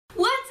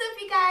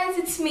guys,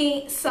 it's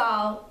me,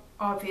 Sol,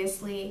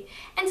 obviously,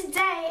 and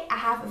today I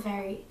have a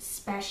very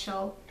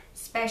special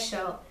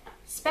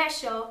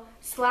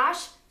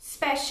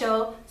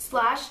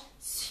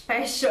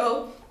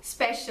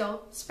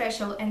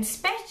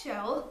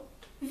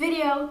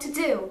video to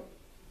do.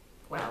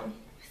 Well,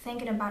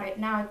 thinking about it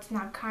now, it's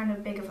not kind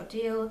of big of a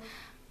deal,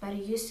 but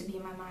it used to be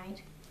in my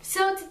mind.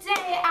 So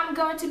today I'm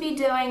going to be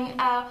doing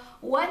a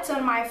what's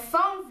on my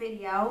phone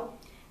video,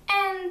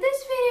 and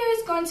this video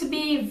is going to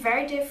be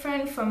very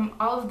different from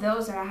all of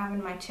those that I have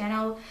in my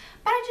channel,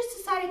 but I just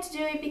decided to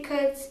do it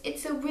because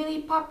it's a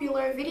really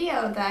popular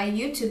video that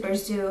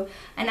YouTubers do,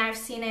 and I've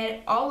seen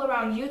it all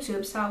around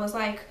YouTube, so I was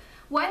like,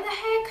 why the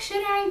heck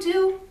should I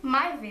do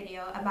my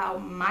video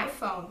about my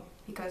phone?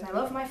 Because I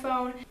love my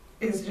phone.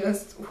 It's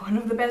just one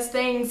of the best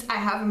things I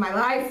have in my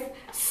life,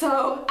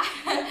 so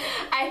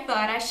I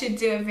thought I should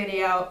do a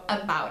video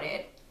about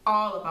it,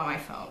 all about my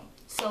phone.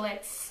 So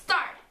let's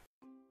start.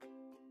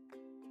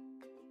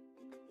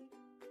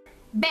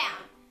 Bam!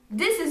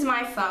 This is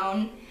my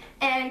phone,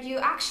 and you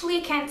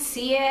actually can't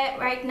see it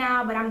right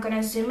now, but I'm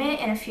gonna zoom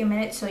it in a few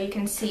minutes so you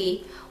can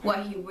see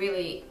what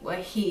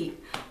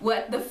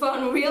the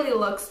phone really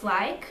looks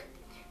like.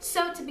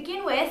 So to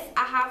begin with,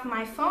 I have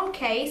my phone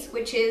case,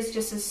 which is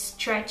just a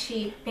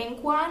stretchy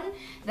pink one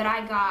that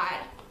I got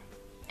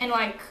in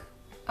like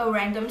a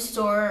random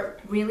store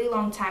really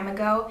long time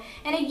ago,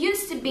 and it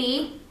used to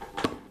be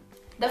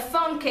the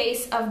phone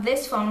case of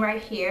this phone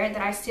right here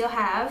that I still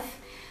have,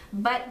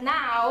 but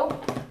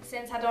now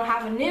since I don't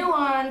have a new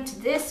one to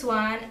this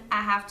one,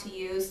 I have to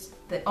use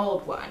the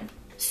old one.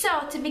 So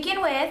to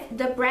begin with,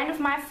 the brand of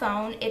my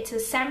phone, it's a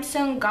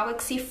Samsung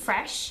Galaxy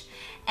Fresh,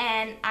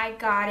 and I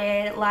got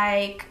it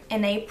like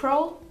in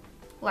April,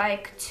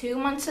 like 2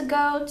 months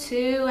ago,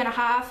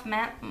 2.5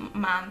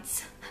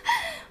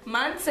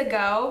 months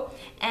ago,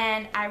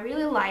 and I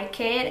really like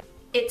it.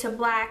 It's a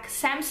black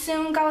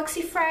Samsung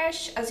Galaxy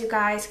Fresh, as you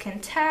guys can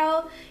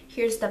tell.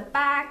 Here's the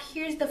back,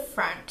 here's the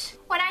front.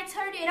 When I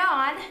turn it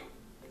on,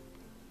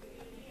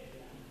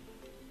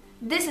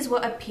 this is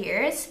what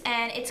appears,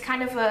 and it's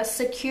kind of a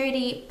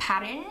security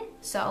pattern.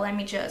 So let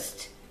me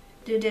just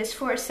do this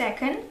for a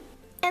second.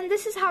 And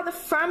this is how the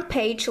front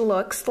page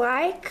looks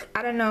like.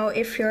 I don't know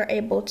if you're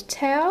able to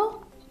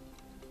tell,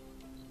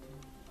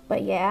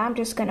 but yeah, I'm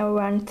just gonna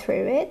run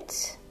through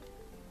it.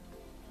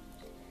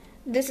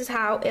 This is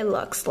how it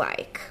looks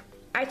like.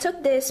 I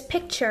took this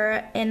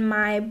picture in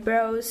my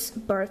bro's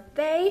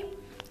birthday.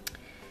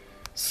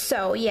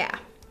 So yeah,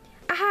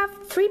 I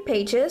have 3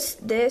 pages.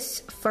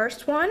 This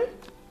first one,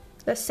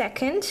 the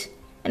second,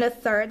 and the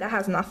third that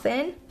has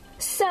nothing.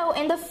 So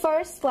in the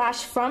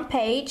first/front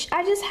page,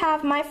 I just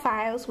have my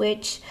files,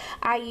 which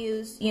I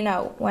use, you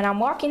know, when I'm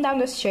walking down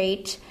the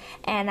street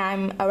and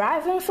I'm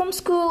arriving from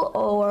school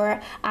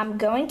or I'm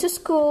going to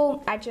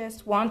school. I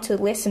just want to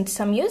listen to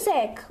some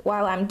music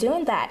while I'm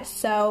doing that.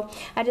 So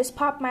I just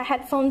pop my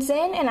headphones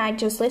in and I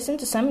just listen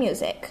to some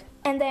music.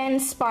 And then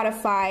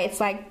Spotify, it's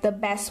like the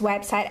best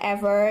website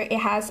ever. It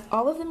has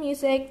all of the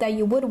music that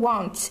you would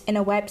want in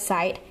a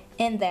website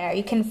in there.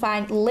 You can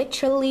find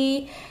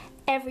literally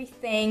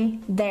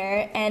everything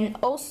there, and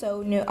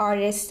also new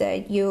artists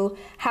that you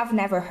have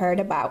never heard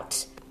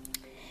about.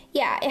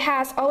 Yeah, it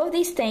has all of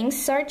these things: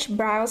 search,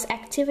 browse,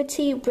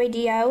 activity,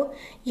 radio,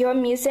 your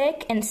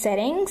music, and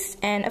settings.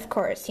 And of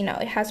course, you know,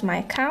 it has my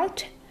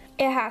account.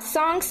 It has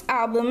songs,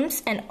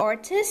 albums, and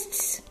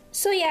artists.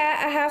 So yeah,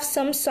 I have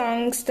some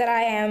songs that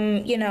I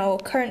am, you know,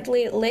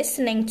 currently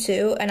listening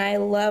to, and I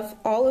love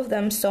all of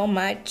them so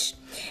much.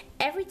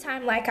 Every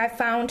time like I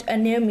found a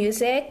new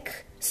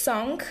music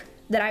song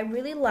that I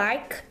really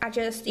like, I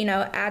just, you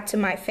know, add to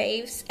my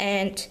faves,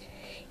 and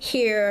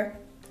here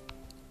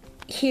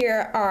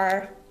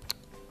are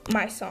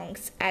my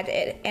songs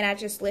added, and I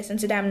just listen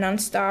to them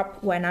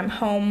non-stop when I'm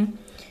home,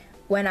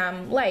 when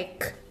I'm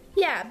like,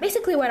 yeah,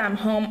 basically when I'm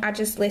home, I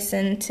just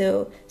listen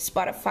to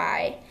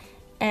Spotify.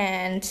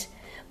 And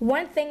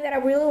one thing that I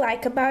really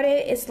like about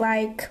it is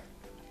like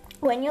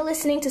when you're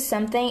listening to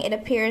something, it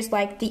appears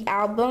like the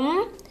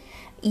album,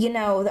 you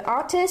know, the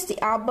artist,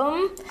 the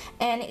album,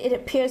 and it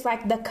appears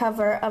like the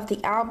cover of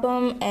the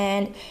album.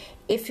 And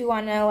if you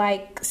want to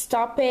like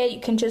stop it, you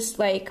can just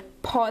like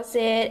pause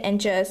it and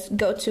just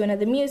go to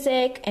another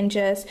music and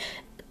just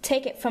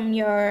take it from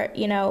your,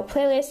 you know,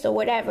 playlist or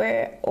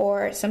whatever,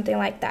 or something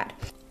like that.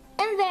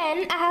 And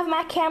then I have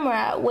my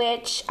camera,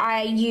 which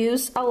I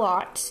use a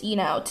lot, you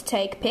know, to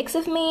take pics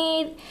of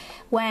me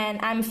when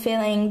I'm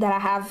feeling that I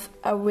have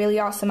a really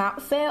awesome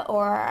outfit,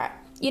 or,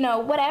 you know,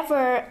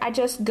 whatever. I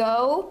just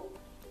go.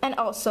 And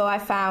also I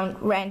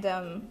found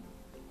random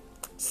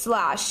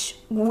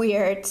 /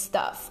 weird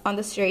stuff on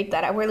the street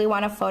that I really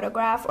want to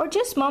photograph, or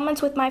just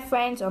moments with my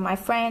friends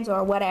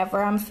or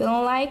whatever I'm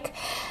feeling like.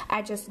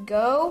 I just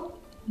go,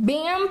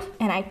 bam,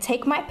 and I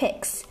take my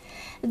pics.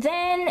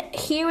 Then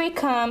here it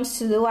comes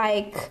to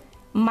like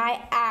my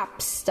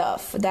app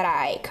stuff that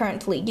I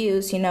currently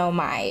use, you know,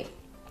 my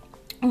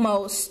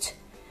most,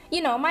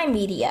 you know, my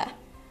media.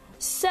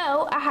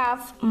 So I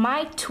have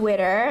my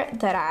Twitter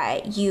that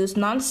I use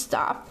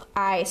non-stop.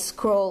 I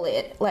scroll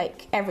it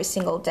like every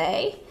single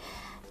day.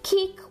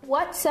 Kik,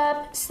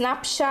 WhatsApp,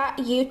 Snapchat,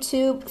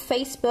 YouTube,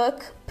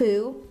 Facebook,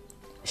 Poo,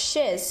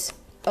 Shiz.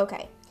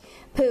 Okay.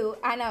 Poo,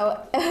 I know,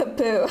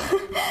 Poo.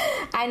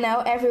 I know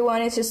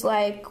everyone is just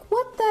like,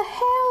 what the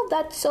hell?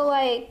 That's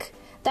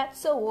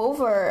so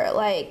over.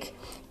 Like,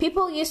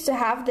 people used to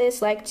have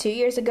this like 2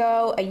 years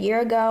ago, a year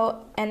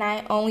ago, and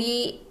I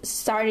only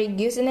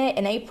started using it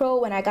in April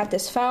when I got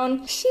this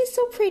phone. She's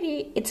so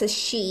pretty. It's a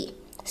she.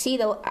 See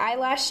the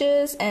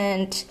eyelashes,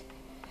 and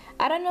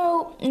I don't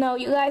know, no,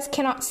 you guys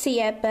cannot see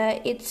it,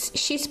 but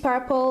she's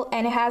purple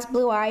and it has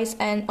blue eyes,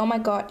 and oh my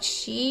god,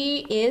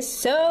 she is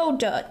so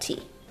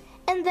dirty.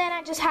 And then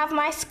I just have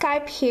my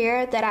Skype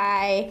here that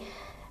I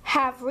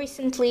have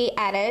recently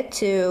added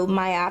to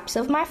my apps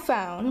of my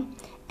phone.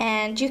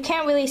 And you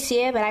can't really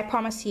see it, but I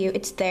promise you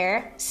it's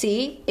there.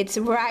 See? It's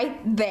right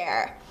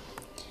there.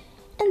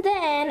 And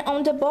then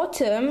on the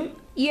bottom,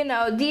 you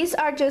know, these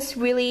are just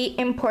really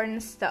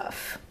important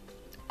stuff,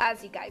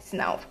 as you guys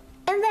know.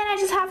 And then I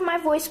just have my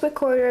voice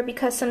recorder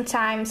because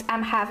sometimes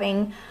I'm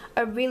having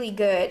a really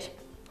good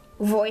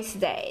voice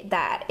day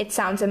that it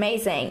sounds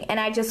amazing and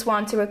I just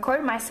want to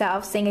record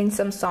myself singing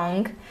some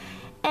song,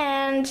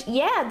 and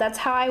yeah, that's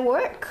how I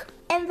work.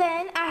 And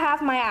then I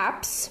have my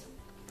apps,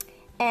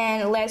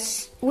 and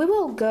we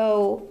will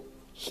go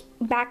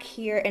back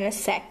here in a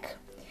sec.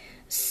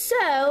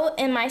 So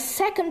in my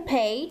second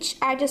page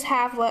I just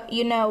have,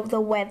 you know,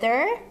 the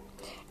weather,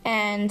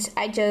 and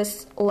I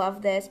just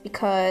love this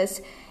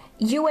because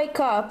you wake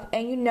up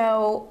and you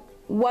know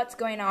what's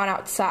going on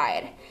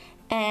outside.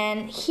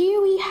 And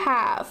here we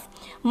have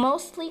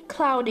mostly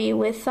cloudy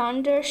with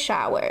thunder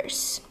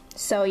showers.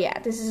 So yeah,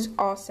 this is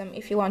awesome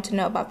if you want to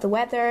know about the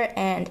weather,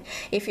 and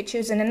if you're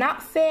choosing an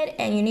outfit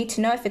and you need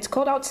to know if it's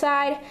cold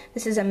outside,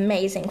 this is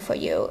amazing for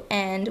you.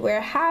 And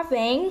we're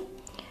having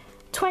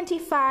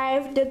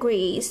 25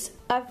 degrees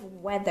of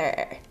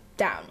weather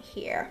down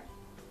here.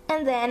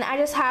 And then I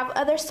just have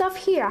other stuff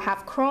here. I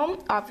have Chrome,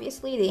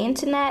 obviously the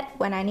internet,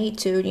 when I need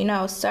to, you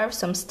know, serve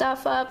some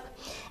stuff up.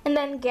 And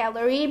then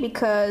gallery,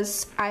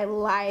 because I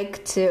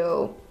like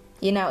to,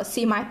 you know,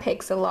 see my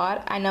pics a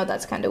lot. I know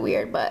that's kind of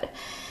weird, but,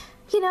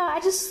 you know, I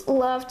just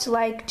love to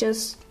like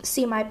just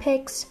see my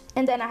pics.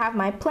 And then I have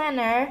my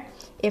planner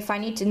if I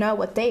need to know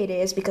what day it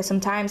is, because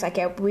sometimes I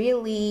get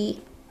really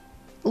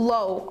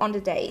low on the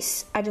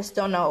days. I just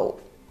don't know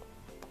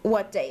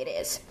what day it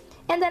is.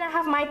 And then I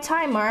have my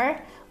timer,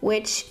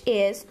 which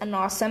is an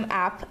awesome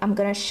app. I'm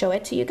gonna show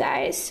it to you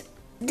guys.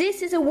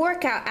 This is a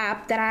workout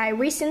app that I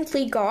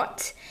recently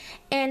got,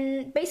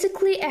 and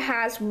basically it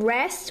has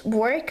rest,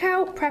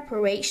 workout,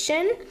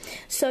 preparation.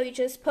 So you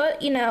just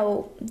put, you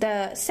know,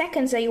 the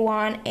seconds that you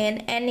want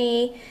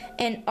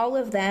in all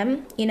of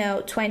them, you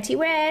know, 20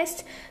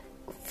 rest,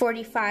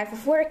 45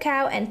 of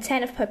workout, and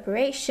 10 of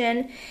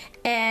preparation.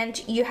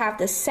 And you have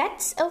the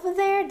sets over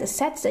there, the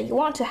sets that you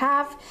want to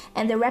have,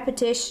 and the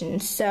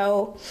repetitions.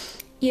 So,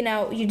 you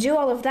know, you do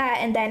all of that,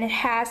 and then it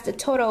has the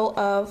total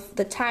of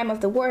the time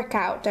of the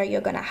workout that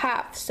you're gonna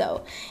have.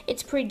 So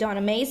it's pretty darn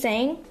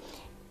amazing.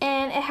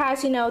 And it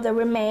has, you know, the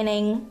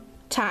remaining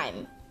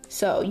time.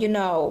 So you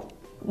know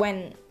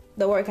when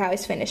the workout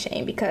is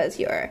finishing because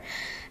you're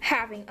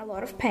having a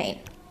lot of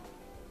pain.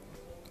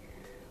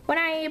 When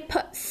I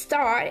put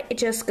start, it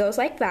just goes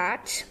like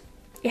that.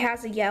 It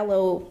has a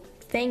yellow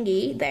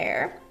thingy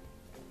there.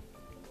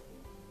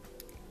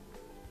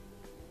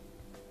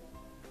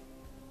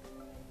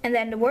 And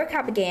then the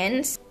workout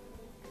begins.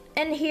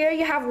 And here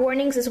you have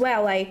warnings as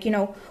well, like, you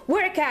know,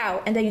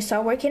 workout, and then you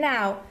start working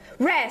out.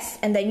 Rest,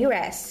 and then you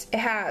rest. It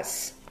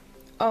has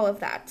all of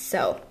that.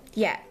 So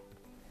yeah,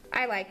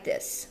 I like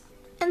this.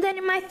 And then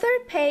in my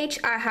third page,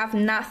 I have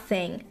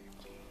nothing.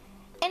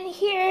 And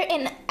here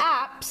in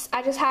apps,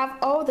 I just have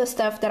all the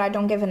stuff that I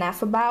don't give an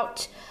F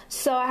about.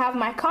 So I have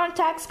my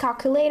contacts,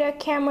 calculator,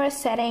 camera,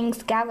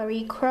 settings,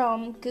 gallery,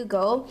 Chrome,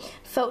 Google,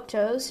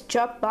 photos,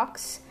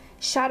 Dropbox,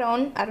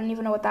 Shadow, I don't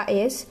even know what that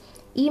is,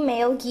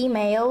 email,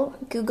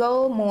 Gmail,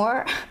 Google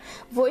More,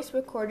 voice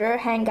recorder,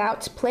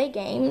 Hangouts, play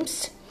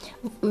games,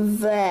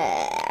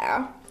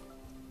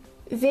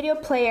 video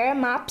player,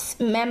 maps,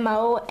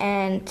 memo,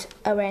 and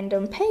a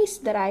random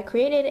paste that I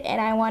created,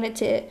 and I wanted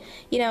to,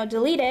 you know,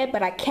 delete it,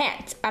 but I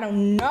can't. I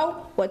don't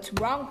know what's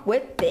wrong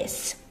with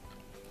this.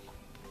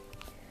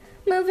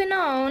 Moving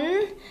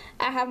on,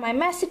 I have my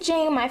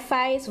messaging, my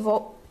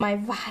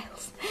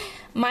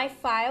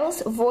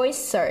files, voice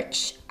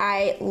search.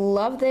 I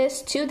love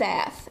this to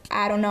death.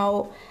 I don't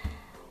know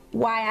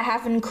why I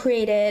haven't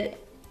created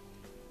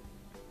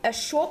a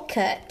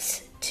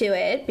shortcut to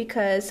it,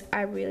 because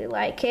I really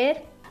like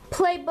it.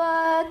 Play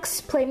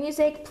books, play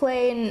music,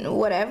 play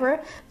whatever.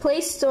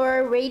 Play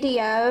Store,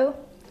 radio,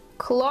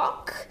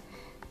 clock,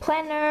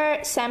 planner,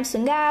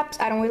 Samsung apps,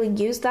 I don't really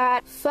use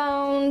that.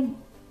 Phone,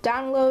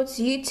 downloads,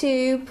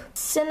 YouTube,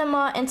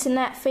 cinema,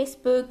 internet,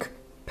 Facebook,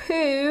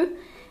 Poo,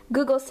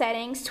 Google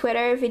settings,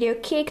 Twitter, video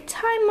kick,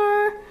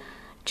 timer,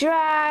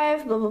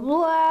 drive, blah blah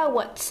blah,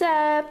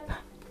 WhatsApp,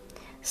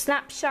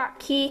 Snapchat,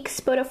 Kik,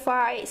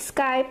 Spotify,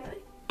 Skype,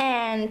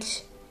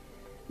 and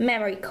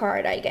memory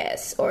card, I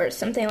guess, or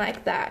something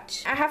like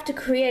that. I have to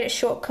create a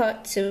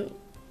shortcut to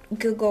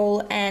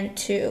Google and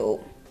to,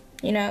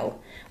 you know,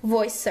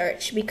 voice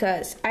search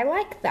because I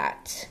like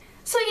that.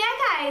 So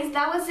yeah guys,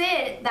 that was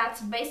it.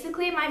 That's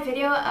basically my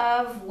video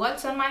of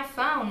what's on my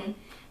phone.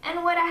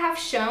 And what I have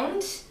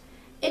shown,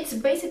 it's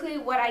basically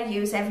what I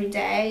use every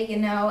day, you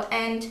know,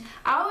 and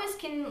I always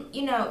can,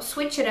 you know,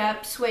 switch it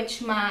up,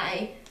 switch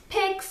my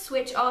pics,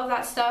 switch all of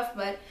that stuff,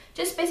 but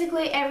just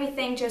basically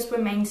everything just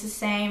remains the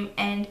same.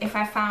 And if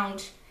I find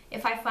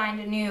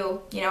a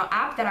new, you know,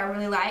 app that I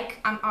really like,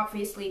 I'm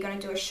obviously gonna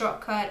do a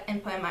shortcut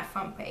and put in my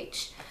front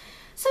page.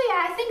 So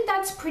yeah, I think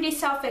that's pretty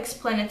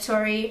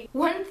self-explanatory.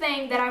 One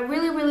thing that I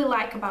really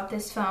like about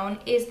this phone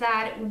is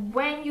that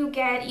when you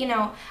get, you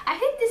know, I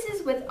think this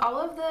is with all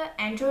of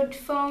the Android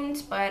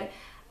phones, but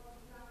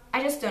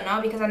I just don't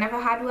know because I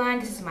never had one.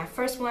 This is my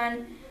first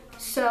one.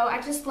 So I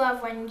just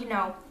love when, you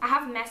know, I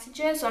have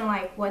messages on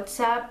like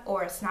WhatsApp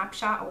or a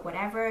Snapchat or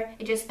whatever.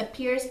 It just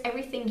appears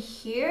everything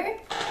here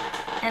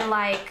and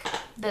like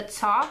the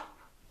top,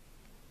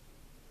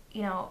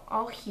 you know,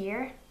 all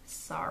here.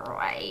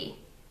 Sorry.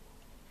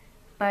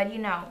 But you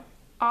know,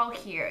 all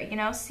here, you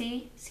know,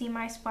 see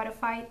my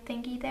Spotify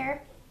thingy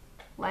there?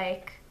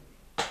 Like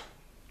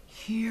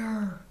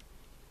here,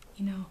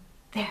 you know,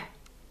 there.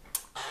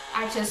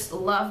 I just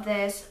love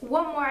this.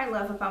 One more I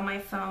love about my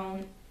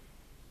phone,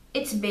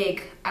 it's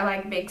big. I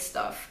like big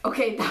stuff.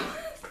 Okay,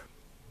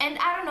 and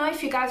I don't know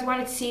if you guys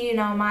want to see, you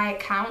know, my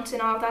account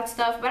and all that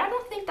stuff, but I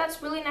don't think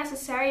that's really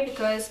necessary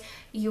because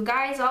you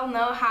guys all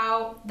know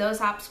how those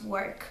apps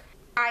work.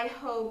 I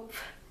hope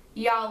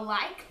y'all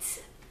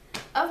liked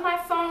of my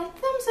phone.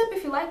 Thumbs up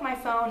if you like my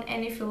phone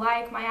and if you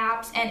like my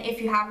apps, and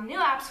if you have new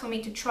apps for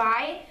me to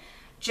try,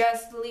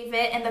 just leave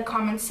it in the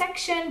comment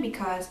section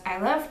because I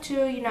love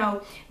to, you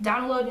know,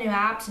 download new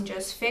apps and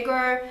just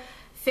figure,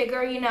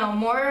 you know,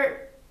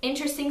 more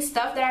interesting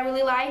stuff that I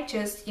really like,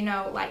 just, you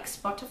know, like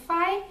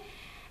Spotify.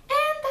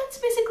 And that's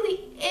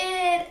basically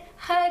it.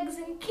 Hugs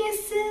and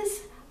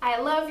kisses. I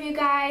love you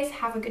guys.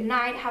 Have a good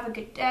night, have a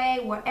good day,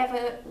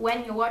 whatever,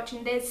 when you're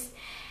watching this.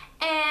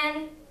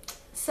 And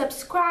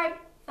subscribe,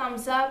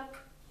 thumbs up.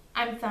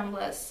 I'm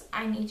thumbless.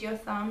 I need your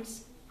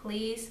thumbs.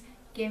 Please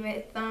give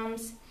it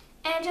thumbs.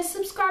 And just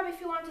subscribe if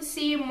you want to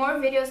see more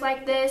videos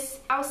like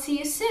this. I'll see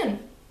you soon.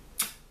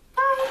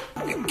 Bye.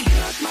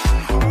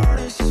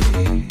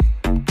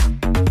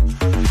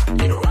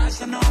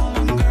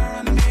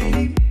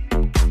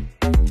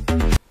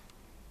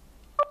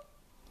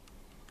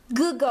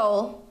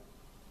 Google.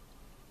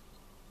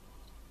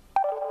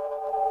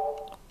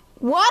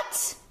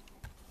 What?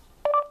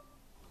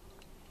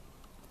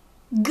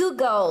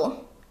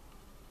 Google.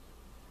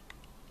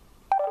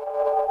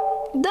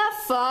 The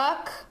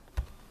fuck?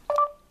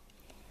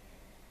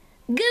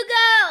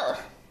 Google!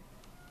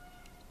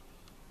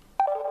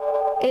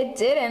 It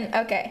didn't.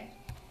 Okay.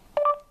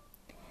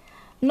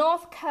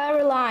 North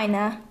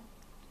Carolina.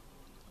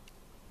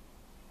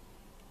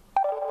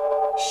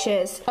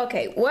 Shiz.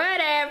 Okay,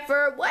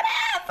 whatever.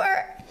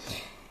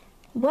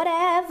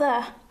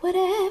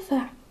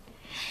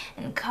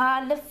 In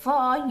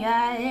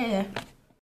California.